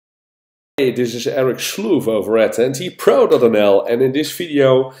Hey, this is Eric Sloof over at NTPro.nl, and in this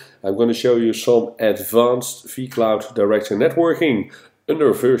video I'm going to show you some advanced vCloud Director networking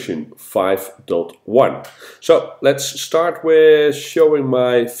under version 5.1. So let's start with showing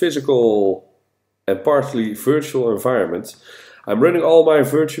my physical and partly virtual environment. I'm running all my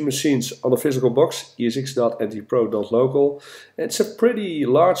virtual machines on a physical box, esx.ntpro.local. It's a pretty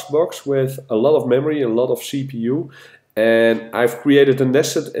large box with a lot of memory and a lot of CPU. And I've created a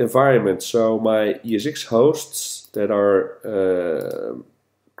nested environment, so my ESX hosts that are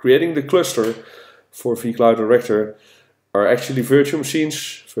creating the cluster for vCloud Director are actually virtual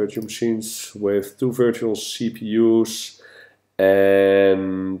machines with 2 virtual CPUs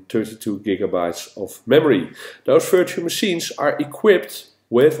and 32 gigabytes of memory. Those virtual machines are equipped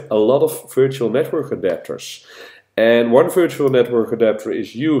with a lot of virtual network adapters. And one virtual network adapter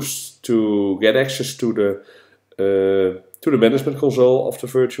is used to get access to the management console of the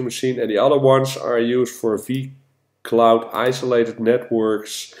virtual machine, and the other ones are used for vCloud isolated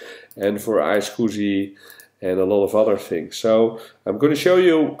networks and for iSCSI and a lot of other things. So I'm going to show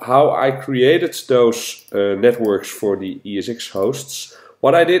you how I created those networks for the ESX hosts.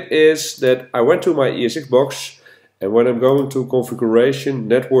 What I did is that I went to my ESX box, and when I'm going to configuration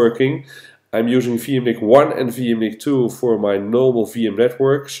networking, I'm using VMNIC 1 and VMNIC 2 for my normal VM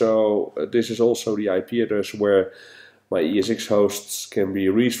network. So this is also the IP address where my ESX hosts can be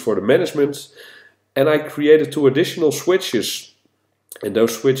reached for the management. And I created 2 additional switches. And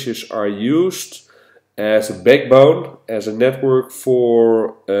those switches are used as a backbone, as a network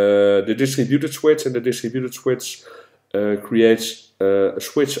for the distributed switch. And the distributed switch creates a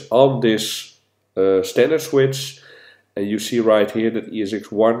switch on this standard switch. And you see right here that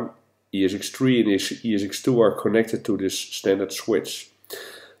ESX 1, ESX3 and ESX2 are connected to this standard switch.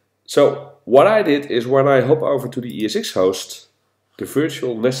 So what I did is, when I hop over to the ESX host, the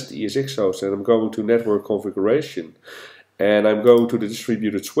virtual nested ESX host, and I'm going to network configuration, and I'm going to the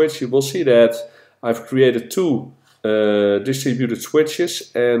distributed switch, you will see that I've created 2 distributed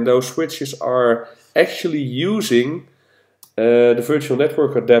switches, and those switches are actually using the virtual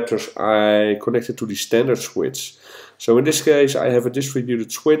network adapters I connected to the standard switch. So in this case I have a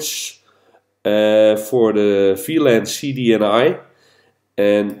distributed switch for the VLAN CDNI,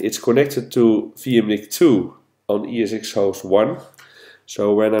 and it's connected to VMNIC 2 on ESX host 1.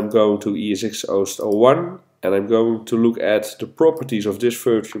 So when I'm going to ESX host 01 and I'm going to look at the properties of this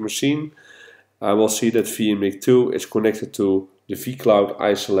virtual machine, I will see that VMNIC 2 is connected to the vCloud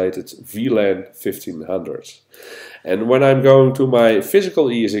isolated VLAN 1500. And when I'm going to my physical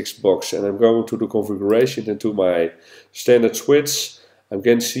ESX box and I'm going to the configuration and to my standard switch, I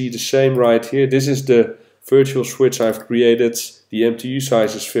can see the same right here. This is the virtual switch I've created. The MTU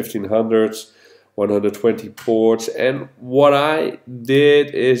size is 1500, 120 ports. And what I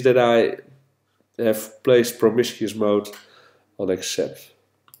did is that I have placed promiscuous mode on accept.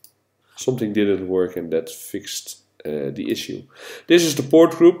 Something didn't work, and that fixed the issue. This is the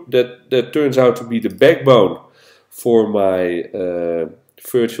port group that turns out to be the backbone for my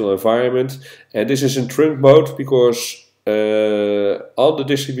virtual environment. And this is in trunk mode because on the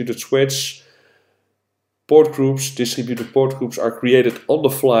distributed switch, distributed port groups are created on the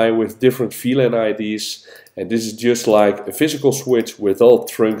fly with different VLAN IDs, and this is just like a physical switch with all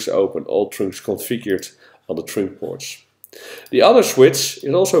trunks open, all trunks configured on the trunk ports. The other switch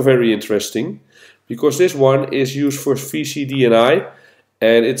is also very interesting because this one is used for vCDNI,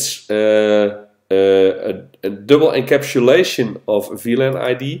 and it's a double encapsulation of VLAN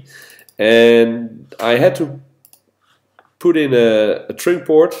ID, and I had to put in a trunk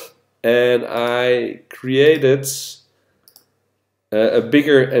port, and I created a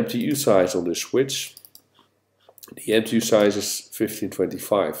bigger MTU size on this switch. The MTU size is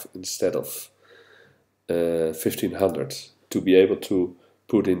 1525 instead of 1500 to be able to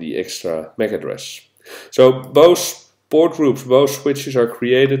put in the extra MAC address. So both port groups, both switches are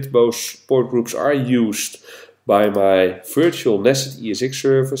created, both port groups are used by my virtual nested ESX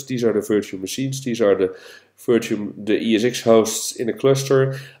service. These are the virtual machines, these are the ESX hosts in a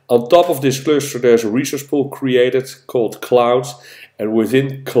cluster. On top of this cluster there's a resource pool created called Cloud, and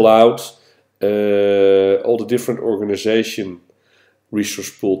within Cloud all the different organization resource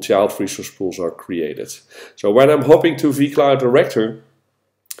pool, child resource pools are created. So when I'm hopping to vCloud Director,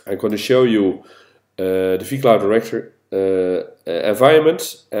 I'm going to show you the vCloud Director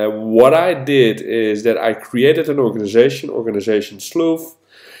environment. What I did is that I created an organization Sloof,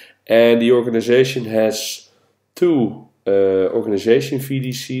 and the organization has 2 organization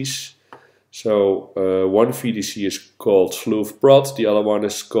VDCs. So one VDC is called Sloof Prod, the other one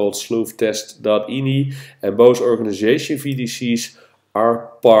is called slooftest.ini, and both organization VDCs are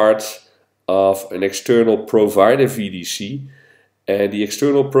part of an external provider VDC, and the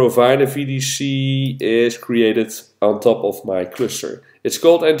external provider VDC is created on top of my cluster. It's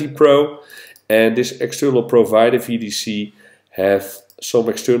called NT-Pro, and this external provider VDC have some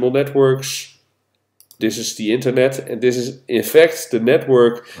external networks. This is the internet, and this is in fact the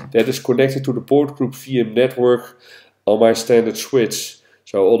network that is connected to the port group VM network on my standard switch.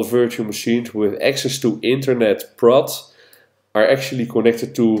 So all the virtual machines with access to internet prod are actually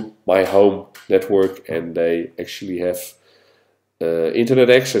connected to my home network, and they actually have internet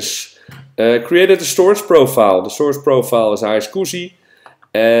access. Created a storage profile. The storage profile is ISCSI,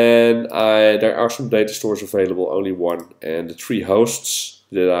 and there are some data stores available, only one. And the 3 hosts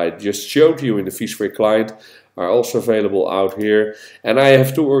that I just showed you in the vSphere client are also available out here. And I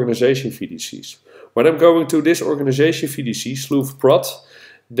have 2 organization VDCs. When I'm going to this organization VDC, Sloof Prod,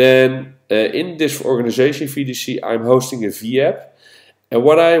 then in this organization VDC I'm hosting a vApp. And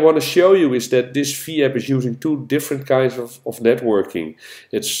what I want to show you is that this vApp is using 2 different kinds of networking.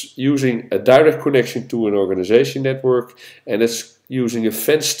 It's using a direct connection to an organization network, and it's using a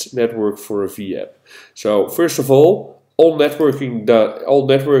fenced network for a vApp. So first of all networking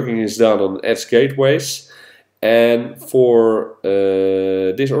is done on edge gateways. And for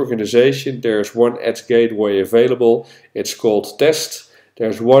this organization there's one edge gateway available. It's called test.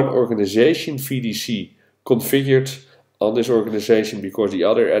 There's one organization VDC configured on this organization because the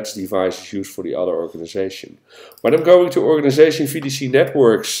other edge device is used for the other organization. When I'm going to organization VDC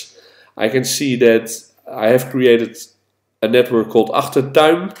networks, I can see that I have created a network called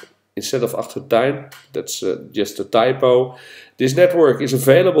Achtertuin instead of Achtertuin. That's just a typo. This network is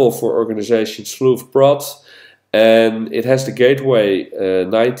available for organization Sloof Prod, and it has the gateway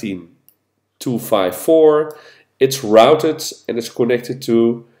 19254. It's routed and it's connected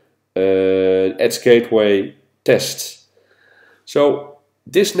to edge gateway test. So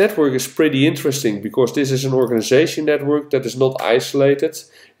this network is pretty interesting because this is an organization network that is not isolated.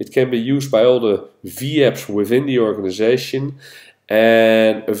 It can be used by all the vApps within the organization,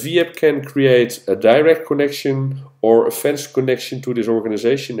 and a vApp can create a direct connection or a fenced connection to this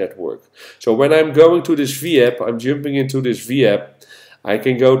organization network. So when I'm going to this vApp, I'm jumping into this vApp, I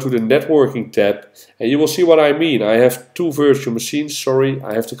can go to the networking tab, and you will see what I mean. I have 2 virtual machines. Sorry,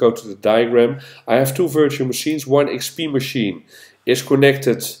 I have to go to the diagram. I have 2 virtual machines. One XP machine is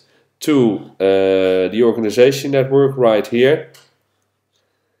connected to the organization network right here.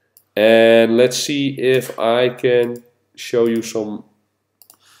 And let's see if I can show you some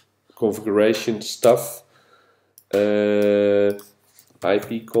configuration stuff.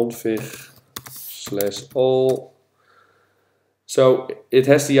 ipconfig/all. So it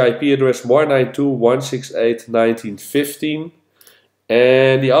has the IP address 192.168.19.15,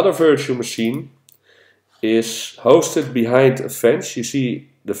 and the other virtual machine is hosted behind a fence. You see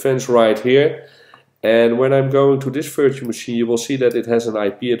the fence right here, and when I'm going to this virtual machine you will see that it has an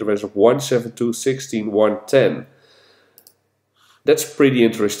IP address of 172.16.110. That's pretty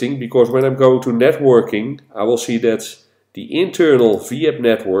interesting because when I'm going to networking I will see that the internal vApp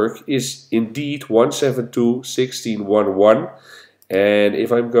network is indeed 172.16.1.1. And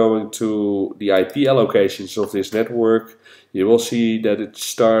if I'm going to the IP allocations of this network, you will see that it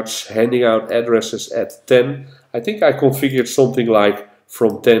starts handing out addresses at 10. I think I configured something like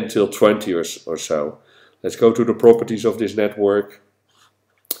from 10 till 20 or so. Let's go to the properties of this network.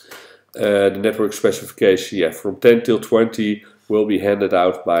 The network specification, yeah, from 10 till 20 will be handed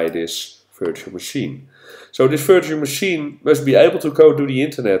out by this virtual machine. So this virtual machine must be able to go to the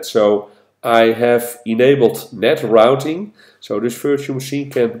internet. So I have enabled net routing, so this virtual machine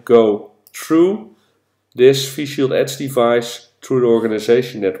can go through this vShield Edge device through the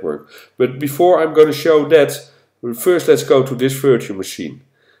organization network. But before I'm going to show that, first let's go to this virtual machine,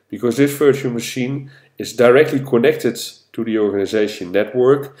 because this virtual machine is directly connected to the organization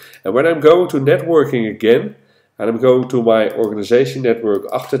network. And when I'm going to networking again, and I'm going to my organization network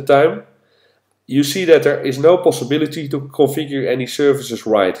Achtertuin, you see that there is no possibility to configure any services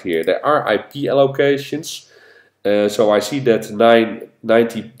right here. There are IP allocations. So I see that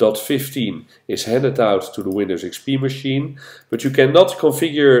 990.15 is handed out to the Windows XP machine, but you cannot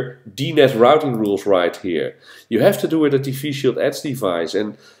configure DNAT routing rules right here. You have to do it at the vShield Edge device,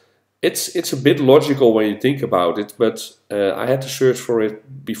 and it's a bit logical when you think about it, but I had to search for it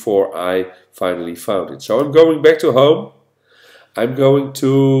before I finally found it. So I'm going back to home. I'm going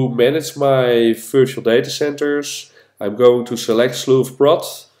to manage my virtual data centers. I'm going to select Sloof Prod,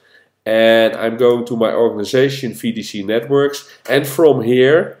 and I'm going to my organization VDC networks, and from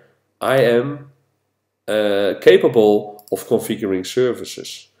here I am capable of configuring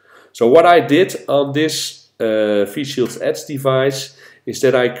services. So what I did on this vShield Edge device is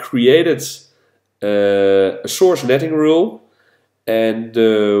that I created a source netting rule, and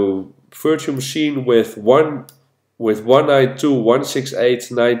the virtual machine with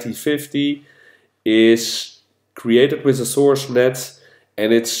 192.168.90.50 is created with a source net,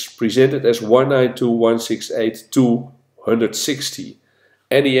 and it's presented as 192.168.260.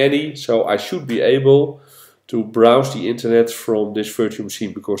 Any, so I should be able to browse the internet from this virtual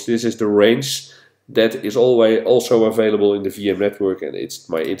machine, because this is the range that is always also available in the VM network, and it's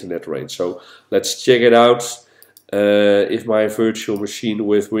my internet range. So let's check it out. If my virtual machine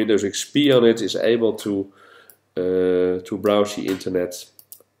with Windows XP on it is able to browse the internet.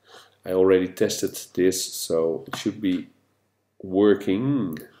 I already tested this, so it should be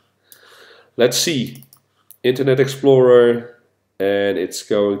working. Let's see. Internet Explorer, and it's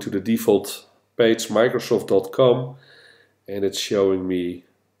going to the default page Microsoft.com, and it's showing me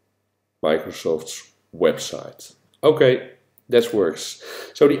Microsoft's website. Okay, that works.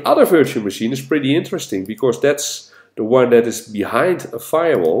 So the other virtual machine is pretty interesting, because that's the one that is behind a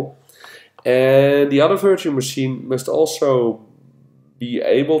firewall, and the other virtual machine must also be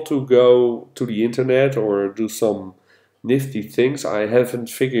able to go to the internet or do some nifty things. I haven't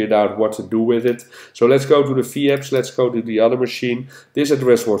figured out what to do with it. So let's go to the vApps, let's go to the other machine. This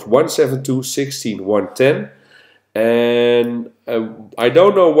address was 172.16.110, and I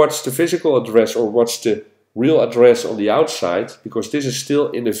don't know what's the physical address or what's the real address on the outside, because this is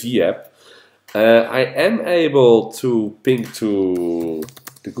still in the vApp. I am able to ping to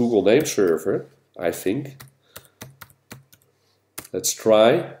the Google name server, I think. Let's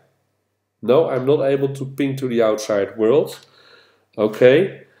try. No, I'm not able to ping to the outside world.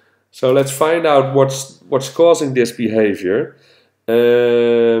 Okay, so let's find out what's causing this behavior.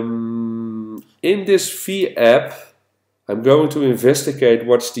 In this vApp, I'm going to investigate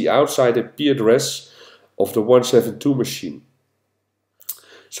what's the outside IP address of the 172 machine.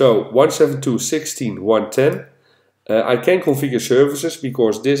 So 172.16.110. I can configure services,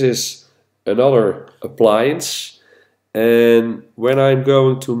 because this is another appliance. And when I'm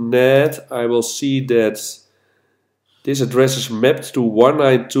going to NAT, I will see that this address is mapped to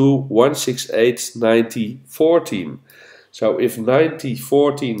 192.168.90.14. So if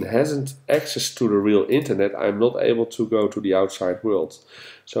 90.14 hasn't access to the real internet, I'm not able to go to the outside world.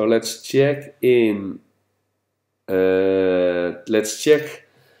 So let's check in. Let's check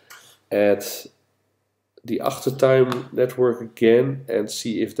at the Achtertuin network again and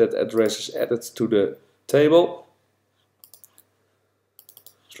see if that address is added to the table.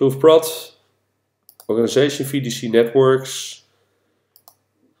 Sloofprot, organization VDC networks,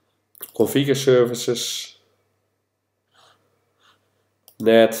 configure services,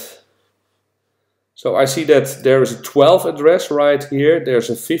 NAT. So I see that there is a 12 address right here,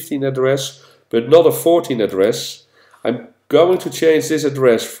 there's a 15 address, but not a 14 address. I'm going to change this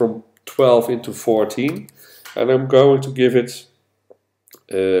address from 12 into 14, and I'm going to give it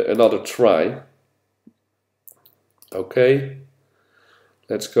another try. Okay.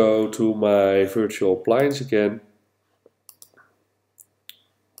 Let's go to my virtual appliance again,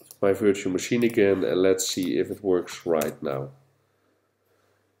 my virtual machine again, and let's see if it works right now.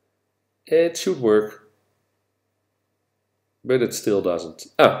 It should work, but it still doesn't.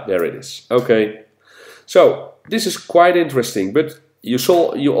 Ah, there it is. Okay, so this is quite interesting, but you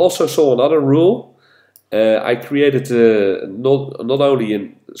also saw another rule. I created not only a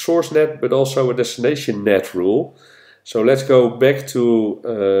source net but also a destination net rule. So let's go back to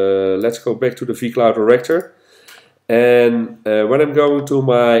the vCloud director, and when I'm going to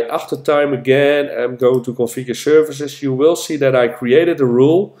my Achtertuin again, I'm going to configure services. You will see that I created a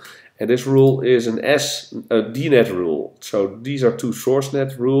rule, and this rule is a DNAT rule. So these are two source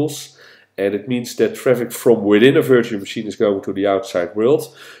net rules, and it means that traffic from within a virtual machine is going to the outside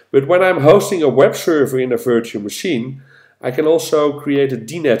world. But when I'm hosting a web server in a virtual machine, I can also create a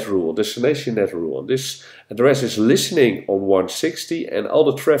DNAT rule, destination net rule. And this address is listening on 160, and all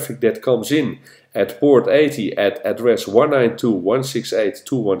the traffic that comes in at port 80 at address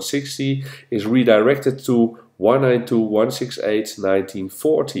 192.168.2.160 is redirected to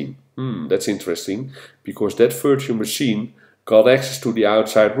 192.168.19.14. That's interesting, because that virtual machine got access to the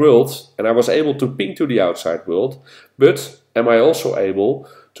outside world, and I was able to ping to the outside world, but am I also able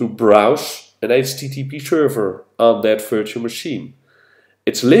to browse an HTTP server on that virtual machine?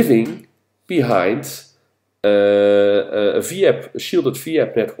 It's living behind a vApp, a shielded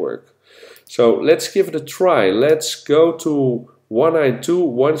vApp network. So let's give it a try. Let's go to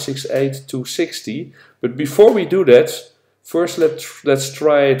 192.168.260. But before we do that, first let's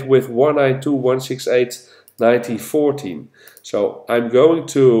try it with 192.168.19.14. So I'm going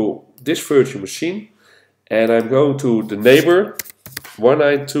to this virtual machine, and I'm going to the neighbor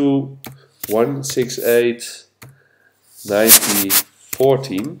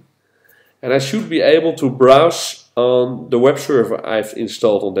 192.168.90.14, and I should be able to browse on the web server I've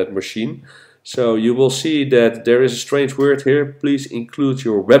installed on that machine. So you will see that there is a strange word here. Please include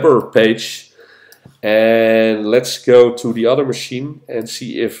your Weber page. And let's go to the other machine and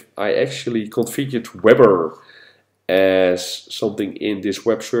see if I actually configured Weber as something in this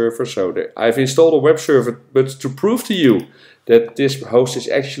web server. So I've installed a web server, but to prove to you that this host is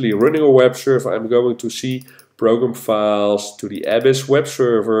actually running a web server, I'm going to see program files to the Abyss web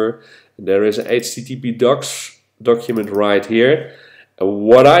server. There is an HTTP docs document right here. And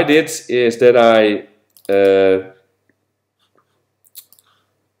what I did is that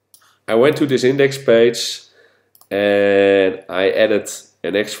I went to this index page and I added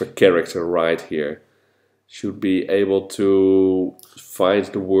an extra character right here. Should be able to find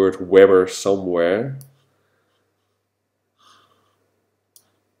the word Weber somewhere.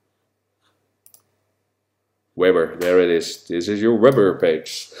 Weber, there it is. This is your Weber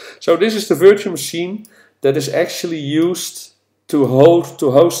page. So this is the virtual machine that is actually used to host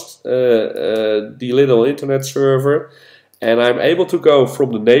the little internet server, and I'm able to go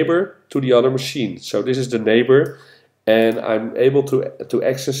from the neighbor to the other machine. So this is the neighbor, and I'm able to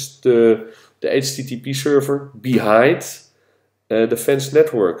access the HTTP server behind the fenced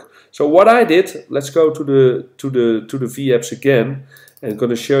network. So what I did, let's go to the vApps again, and I'm going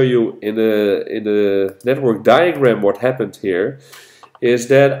to show you in the network diagram what happened here. Is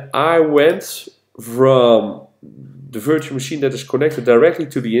that I went from the virtual machine that is connected directly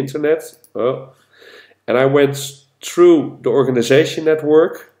to the internet, and I went through the organization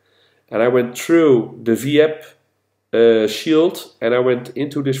network, and I went through the vApp shield, and I went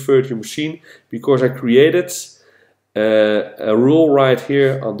into this virtual machine because I created a rule right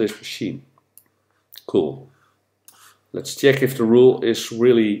here on this machine. Cool. Let's check if the rule is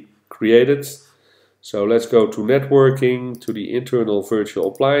really created. So let's go to networking, to the internal virtual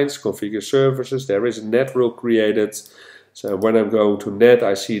appliance, configure services. There is a net rule created. So when I'm going to net,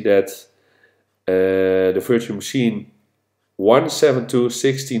 I see that the virtual machine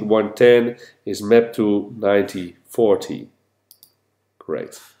 172.16.110 is mapped to 90.40.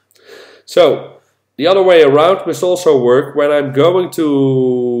 Great. So the other way around must also work when I'm going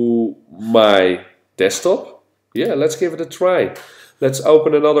to my desktop. Yeah, let's give it a try. Let's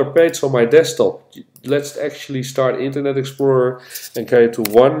open another page on my desktop. Let's actually start Internet Explorer and go to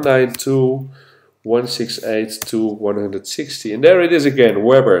 192.168.160. And there it is again,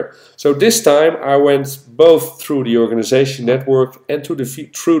 Weber. So this time I went both through the organization network and through the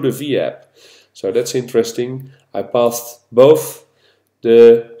vApp. So that's interesting. I passed both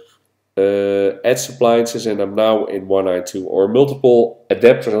the edge appliances, and I'm now in 192, or multiple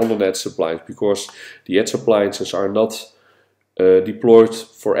adapters on the edge appliance, because the edge appliances are not deployed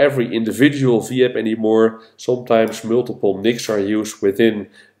for every individual vApp anymore. Sometimes multiple NICs are used within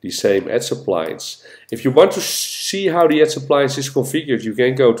the same edge appliance. If you want to see how the edge appliance is configured, you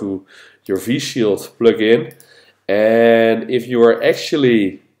can go to your vShield plugin, and if you are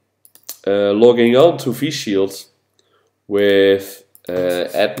actually logging on to vShield with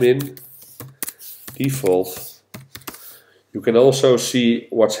admin default, you can also see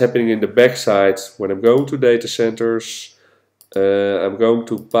what's happening in the backside when I'm going to data centers. I'm going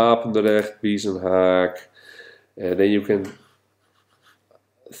to Papendrecht, Biesenhaag, and then you can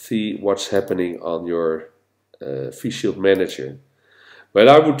see what's happening on your vShield manager. But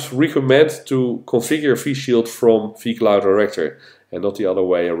I would recommend to configure vShield from vCloud Director and not the other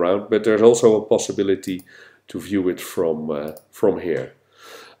way around, but there's also a possibility to view it from here.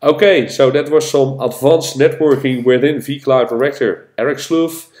 Okay, so that was some advanced networking within vCloud Director. Eric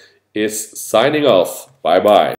Sloof is signing off. Bye bye.